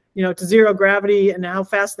reacted, to zero gravity and how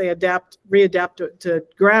fast they readapt to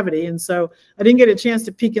gravity. And so I didn't get a chance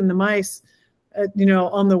to peek in the mice,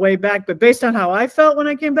 on the way back. But based on how I felt when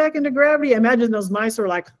I came back into gravity, I imagine those mice were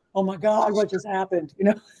like, "Oh my God, what just happened?"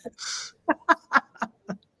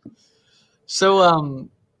 So,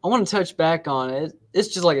 I want to touch back on it. It's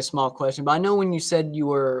just like a small question, but I know when you said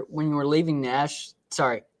when you were leaving the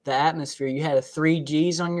atmosphere, you had a 3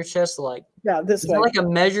 Gs on your chest. Like, yeah, this way. Is it like a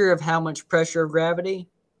measure of how much pressure of gravity?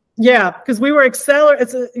 Yeah, because we were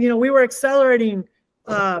accelerating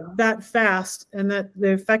that fast, and that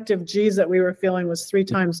the effective G's that we were feeling was 3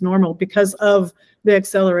 times normal because of the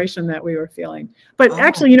acceleration that we were feeling. But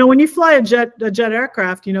actually, when you fly a jet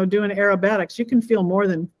aircraft, doing aerobatics, you can feel more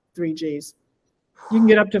than 3 G's. You can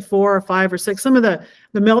get up to 4 or 5 or 6. Some of the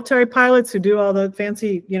military pilots who do all the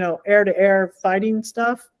fancy, air-to-air fighting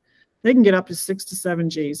stuff, they can get up to 6 to 7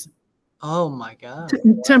 G's. Oh my God.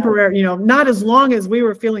 Temporary, not as long as we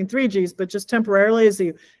were feeling 3 G's, but just temporarily as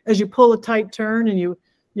you pull a tight turn and you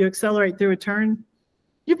accelerate through a turn.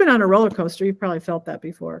 You've been on a roller coaster. You've probably felt that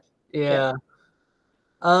before. Yeah.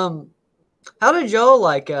 How did y'all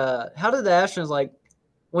how did the astronauts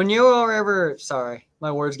when you were ever, sorry,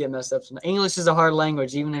 my words get messed up. English is a hard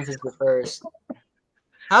language, even if it's the first.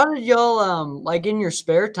 How did y'all, in your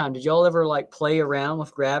spare time, did y'all ever, play around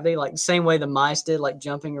with gravity, the same way the mice did,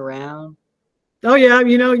 jumping around? Oh, yeah.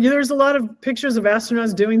 There's a lot of pictures of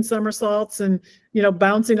astronauts doing somersaults and,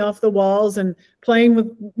 bouncing off the walls and playing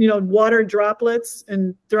with, water droplets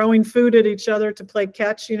and throwing food at each other to play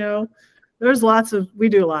catch, we do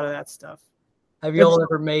a lot of that stuff. Have y'all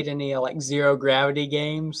ever made any, zero gravity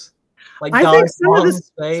games? I think some of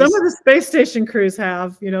the space station crews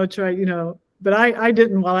have, but I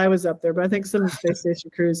didn't while I was up there. But I think some of the space station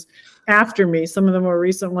crews after me, some of the more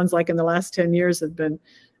recent ones, in the last 10 years, have been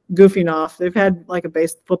goofing off. They've had a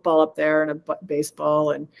base football up there and a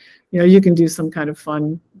baseball, and you can do some kind of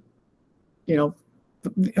fun,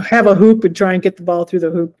 have a hoop and try and get the ball through the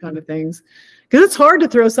hoop kind of things. Because it's hard to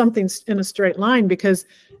throw something in a straight line because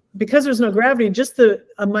there's no gravity. Just a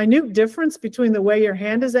minute difference between the way your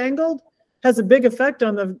hand is angled has a big effect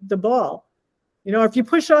on the ball. If you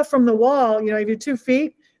push off from the wall, if you're 2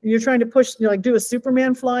 feet and you're trying to push, do a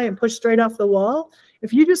Superman fly and push straight off the wall,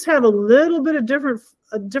 if you just have a little bit of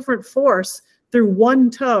different force through one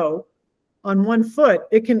toe on one foot,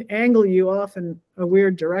 it can angle you off in a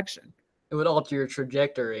weird direction. It would alter your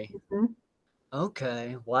trajectory. Mm-hmm.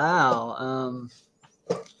 Okay. Wow.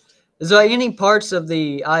 Is there any parts of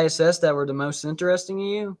the ISS that were the most interesting to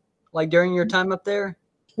you, during your time up there?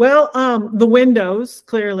 Well, the windows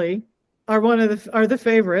clearly are the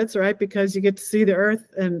favorites, right? Because you get to see the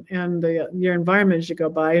Earth and your environment as you go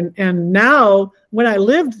by. And now, when I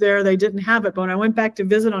lived there, they didn't have it. But when I went back to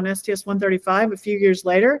visit on STS-135 a few years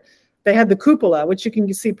later, they had the cupola, which you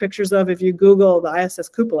can see pictures of if you Google the ISS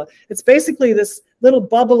cupola. It's basically this little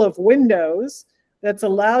bubble of windows that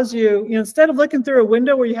allows you, instead of looking through a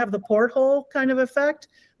window where you have the porthole kind of effect,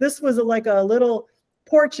 this was like a little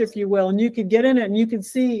porch, if you will, and you could get in it and you could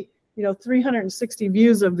see 360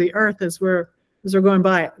 views of the Earth as we're going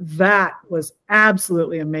by. That was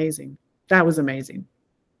absolutely amazing. That was amazing.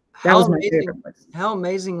 That was my favorite place. How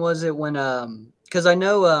amazing was it when because I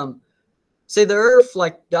know say the Earth,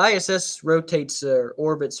 the ISS rotates or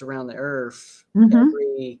orbits around the Earth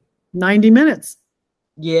every 90 minutes.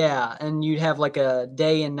 Yeah, and you'd have a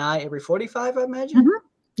day and night every 45, I imagine.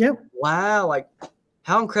 Yep. Wow,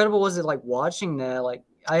 how incredible was it watching that?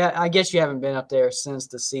 I guess you haven't been up there since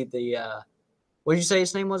to see the what did you say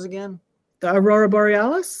its name was again? The Aurora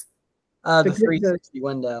Borealis? The 360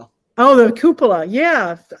 window. Oh, the cupola.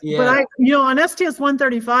 Yeah. But on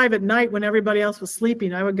STS-135 at night when everybody else was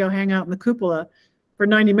sleeping, I would go hang out in the cupola for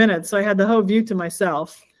 90 minutes. So I had the whole view to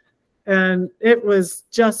myself. And it was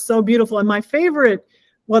just so beautiful. And my favorite,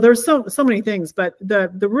 well, there's so many things, but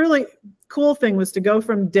the really cool thing was to go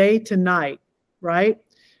from day to night, right?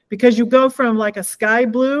 Because you go from a sky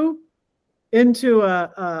blue into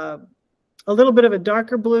a little bit of a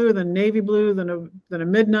darker blue, then navy blue, then a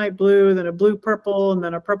midnight blue, then a blue purple, and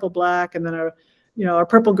then a purple black, and then a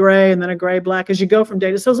purple gray, and then a gray black as you go from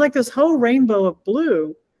day to. So it's like this whole rainbow of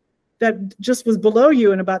blue that just was below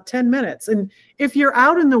you in about 10 minutes. And if you're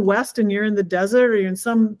out in the West and you're in the desert or you're in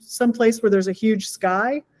some place where there's a huge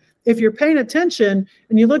sky, if you're paying attention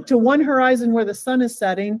and you look to one horizon where the sun is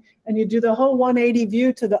setting and you do the whole 180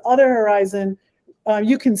 view to the other horizon,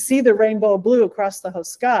 you can see the rainbow blue across the whole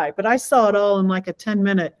sky. But I saw it all in like a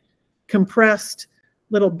 10-minute compressed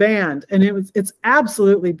little band, and it's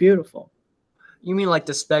absolutely beautiful. You mean like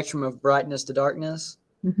the spectrum of brightness to darkness?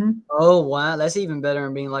 Mm-hmm. Oh, wow. That's even better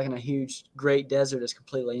than being like in a huge, great desert that's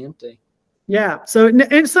completely empty. Yeah. So,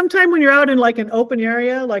 and sometime when you're out in like an open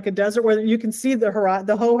area, like a desert where you can see the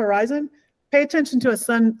whole horizon, pay attention to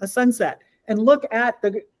a sunset and look at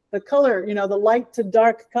the color, you know, the light to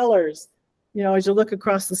dark colors, you know, as you look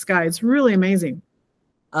across the sky. It's really amazing.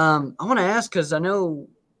 I want to ask, because I know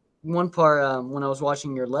one part when I was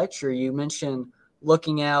watching your lecture, you mentioned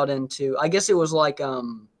looking out into, I guess it was like,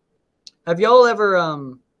 have y'all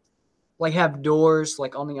ever like have doors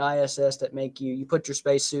like on the ISS that make you put your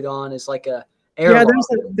spacesuit on? It's like a airlock.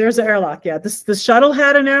 Yeah, there's an airlock. Yeah, the shuttle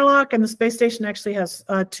had an airlock, and the space station actually has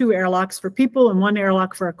 2 airlocks for people and 1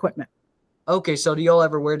 airlock for equipment. Okay, so do y'all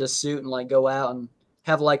ever wear the suit and like go out and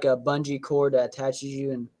have like a bungee cord that attaches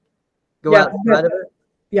you and go outside of it?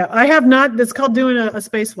 Yeah, I have not. It's called doing a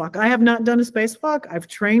spacewalk. I have not done a spacewalk. I've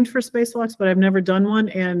trained for spacewalks, but I've never done one.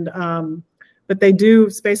 And but they do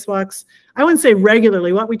spacewalks. I wouldn't say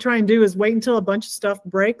regularly. What we try and do is wait until a bunch of stuff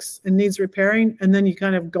breaks and needs repairing, and then you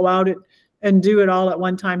kind of go out and do it all at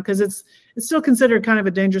one time, because it's still considered kind of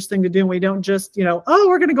a dangerous thing to do. And we don't just, you know, oh,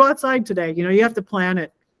 we're going to go outside today. You know, you have to plan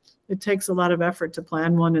it. It takes a lot of effort to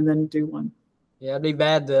plan one and then do one. Yeah, it'd be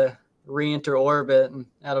bad to re-enter orbit and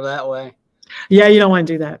out of that way. Yeah, you don't want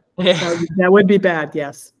to do that. Yeah. That would be bad,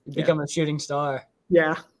 yes. Become a shooting star.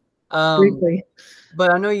 Yeah, briefly.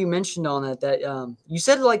 But I know you mentioned on that you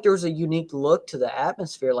said like there was a unique look to the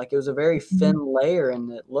atmosphere, like it was a very thin layer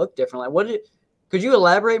and it looked different. Like could you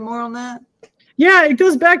elaborate more on that? Yeah, it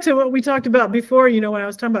goes back to what we talked about before, you know, when I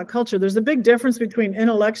was talking about culture. There's a big difference between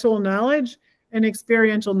intellectual knowledge and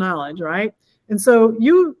experiential knowledge, right? And so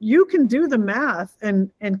you can do the math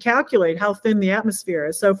and calculate how thin the atmosphere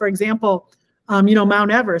is. So for example, you know,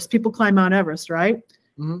 Mount Everest, people climb Mount Everest, right?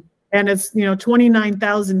 Mm-hmm. And it's, you know,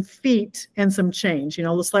 29,000 feet and some change, you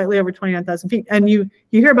know, slightly over 29,000 feet. And you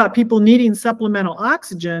hear about people needing supplemental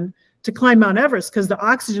oxygen to climb Mount Everest because the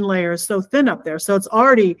oxygen layer is so thin up there. So it's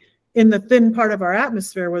already in the thin part of our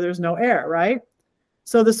atmosphere where there's no air, right?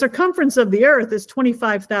 So the circumference of the Earth is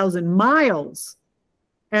 25,000 miles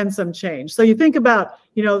and some change. So you think about,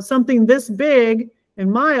 you know, something this big in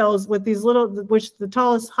miles with these little, which the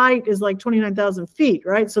tallest height is like 29,000 feet,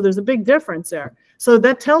 right? So there's a big difference there. So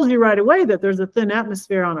that tells you right away that there's a thin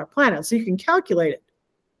atmosphere on our planet. So you can calculate it.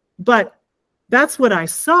 But that's what I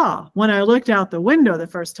saw when I looked out the window the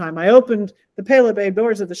first time. I opened the Payload Bay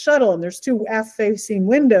doors of the shuttle, and there's 2 aft-facing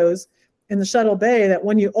windows in the shuttle bay that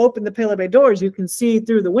when you open the Payload Bay doors, you can see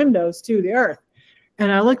through the windows to the Earth.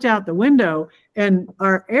 And I looked out the window, and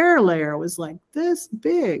our air layer was like this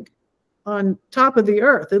big on top of the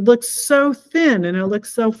Earth. It looks so thin and it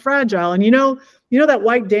looks so fragile. And you know that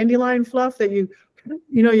white dandelion fluff that you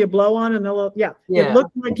blow on and it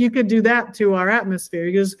looked like you could do that to our atmosphere.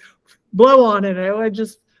 You just blow on it and it would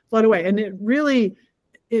just float away. And it really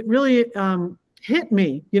hit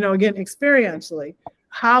me, you know, again, experientially,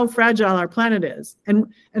 how fragile our planet is.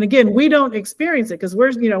 And again, we don't experience it because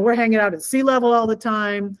we're hanging out at sea level all the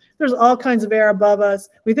time. There's all kinds of air above us.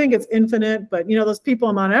 We think it's infinite, but you know, those people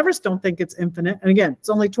on Mount Everest don't think it's infinite. And again, it's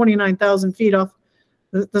only 29,000 feet off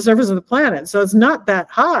the surface of the planet. So it's not that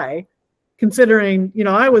high considering, you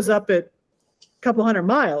know, I was up at a couple hundred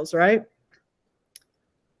miles, right?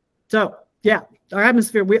 So yeah, our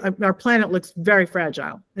atmosphere, our planet looks very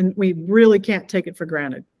fragile and we really can't take it for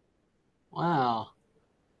granted. Wow.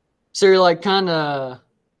 So you're like so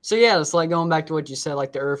yeah, it's like going back to what you said,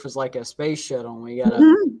 like the Earth is like a space shuttle and we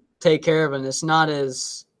gotta take care of it. And it's not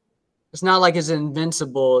like as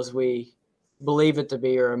invincible as we believe it to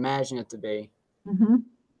be or imagine it to be. Mm-hmm.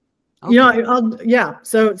 Okay. You know,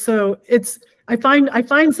 so it's, I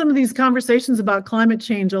find some of these conversations about climate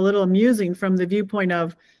change a little amusing from the viewpoint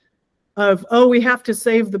of, oh, we have to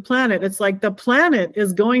save the planet. It's like the planet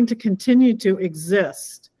is going to continue to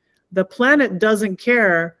exist. The planet doesn't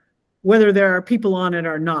care whether there are people on it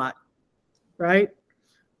or not, right?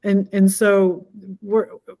 And so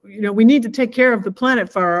we need to take care of the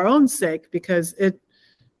planet for our own sake because it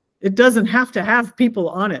doesn't have to have people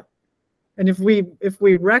on it. And if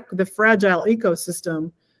we wreck the fragile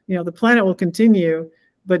ecosystem, you know, the planet will continue,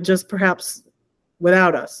 but just perhaps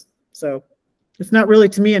without us. So it's not really,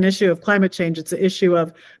 to me, an issue of climate change. It's an issue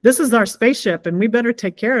of, this is our spaceship and we better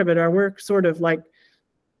take care of it or we're sort of like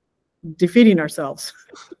defeating ourselves.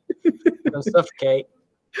 Don't suffocate.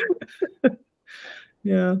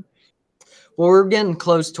 Yeah. Well, we're getting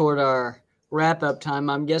close toward our wrap-up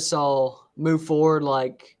time. I guess I'll move forward.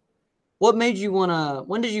 Like, what made you want to –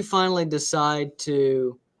 when did you finally decide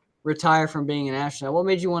to retire from being an astronaut? What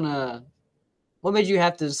made you want to – what made you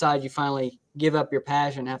have to decide you finally give up your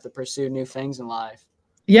passion and have to pursue new things in life?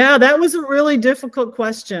 Yeah, that was a really difficult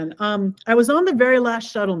question. I was on the very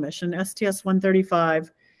last shuttle mission,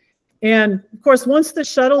 STS-135. And of course, once the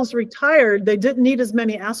shuttles retired, they didn't need as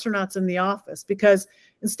many astronauts in the office because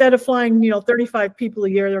instead of flying, 35 people a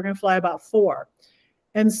year, they're going to fly about 4.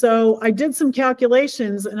 And so I did some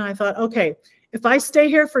calculations and I thought, okay, if I stay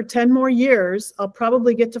here for 10 more years, I'll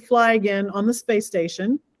probably get to fly again on the space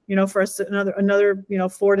station, for another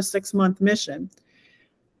 4 to 6 month mission.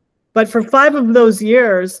 But for 5 of those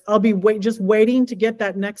years, I'll be just waiting to get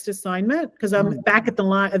that next assignment because I'm back at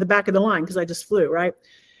the back of the line because I just flew, right?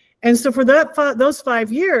 And so for those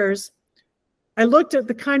 5 years, I looked at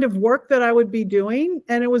the kind of work that I would be doing,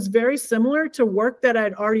 and it was very similar to work that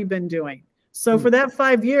I'd already been doing. So for that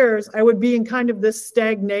 5 years, I would be in kind of this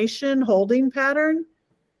stagnation holding pattern,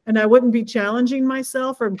 and I wouldn't be challenging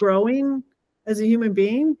myself or growing as a human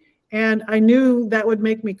being. And I knew that would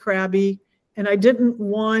make me crabby. And I didn't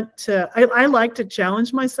want to, I like to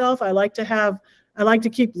challenge myself. I like to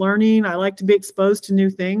keep learning. I like to be exposed to new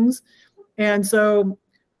things. And so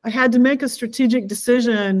I had to make a strategic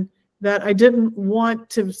decision that I didn't want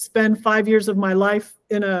to spend 5 years of my life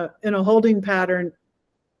in a holding pattern,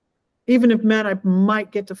 even if it meant I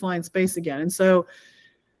might get to fly in space again. And so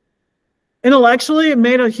intellectually, it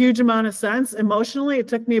made a huge amount of sense. Emotionally, it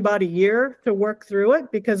took me about a year to work through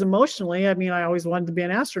it because emotionally, I always wanted to be an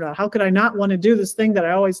astronaut. How could I not want to do this thing that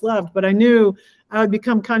I always loved? But I knew I would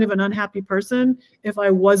become kind of an unhappy person if I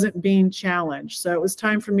wasn't being challenged. So it was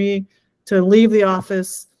time for me to leave the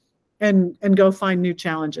office and go find new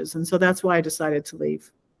challenges. And so that's why I decided to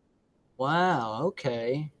leave. Wow.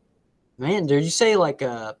 Okay. Man, did you say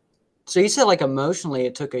so you said emotionally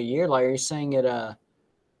it took a year? Like, are you saying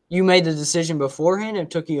you made the decision beforehand, and it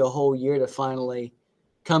took you a whole year to finally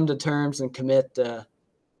come to terms and commit to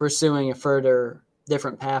pursuing a further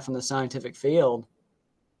different path in the scientific field?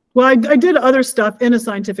 Well, I did other stuff in a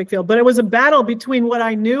scientific field, but it was a battle between what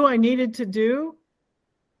I knew I needed to do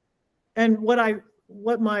and what I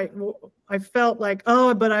felt like,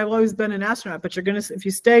 oh, but I've always been an astronaut. But if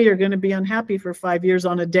you stay, you're going to be unhappy for 5 years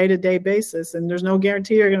on a day-to-day basis. And there's no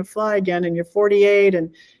guarantee you're going to fly again. And you're 48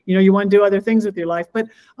 and, you want to do other things with your life. But,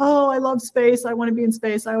 oh, I love space. I want to be in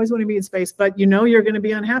space. I always want to be in space. But, you're going to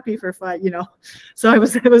be unhappy for 5, So it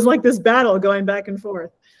was like this battle going back and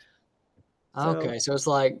forth. Okay. So it's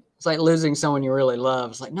like losing someone you really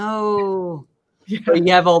love. It's like, no. Yeah. But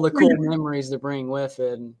you have all the cool memories to bring with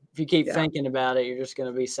it. And if you keep thinking about it, you're just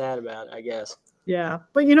going to be sad about it, I guess. Yeah.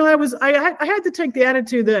 But, I had to take the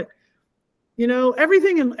attitude that,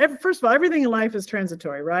 first of all, everything in life is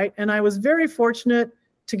transitory, right? And I was very fortunate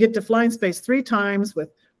to get to fly in space 3 times with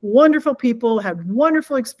wonderful people, had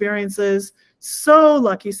wonderful experiences, so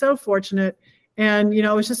lucky, so fortunate. And, it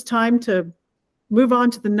was just time to move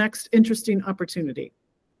on to the next interesting opportunity.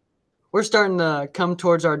 We're starting to come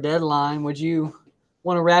towards our deadline. Would you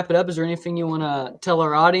want to wrap it up? Is there anything you want to tell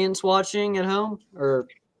our audience watching at home?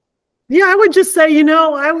 Yeah, I would just say,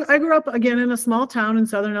 I grew up again in a small town in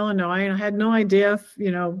Southern Illinois, and I had no idea if,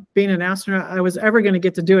 being an astronaut, I was ever going to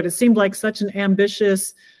get to do it. It seemed like such an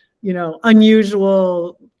ambitious,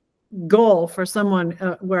 unusual goal for someone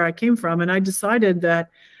where I came from. And I decided that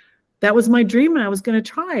was my dream and I was going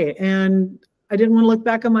to try it. And I didn't want to look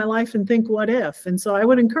back on my life and think, what if? And so I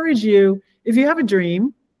would encourage you, if you have a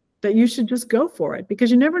dream, that you should just go for it because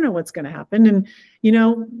you never know what's going to happen. And,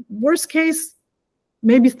 worst case,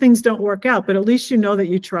 maybe things don't work out, but at least you know that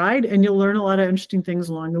you tried and you'll learn a lot of interesting things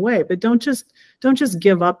along the way. But don't just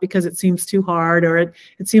give up because it seems too hard or it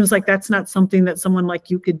seems like that's not something that someone like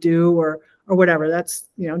you could do or whatever. That's,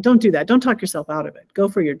 don't do that. Don't talk yourself out of it. Go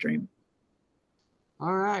for your dream.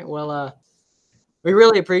 All right. Well, we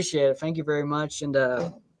really appreciate it. Thank you very much. And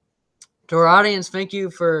to our audience, thank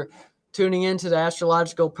you for tuning in to the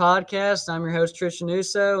Astrological Podcast. I'm your host, Tristan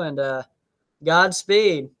Uso, and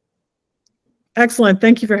Godspeed. Excellent.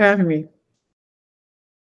 Thank you for having me.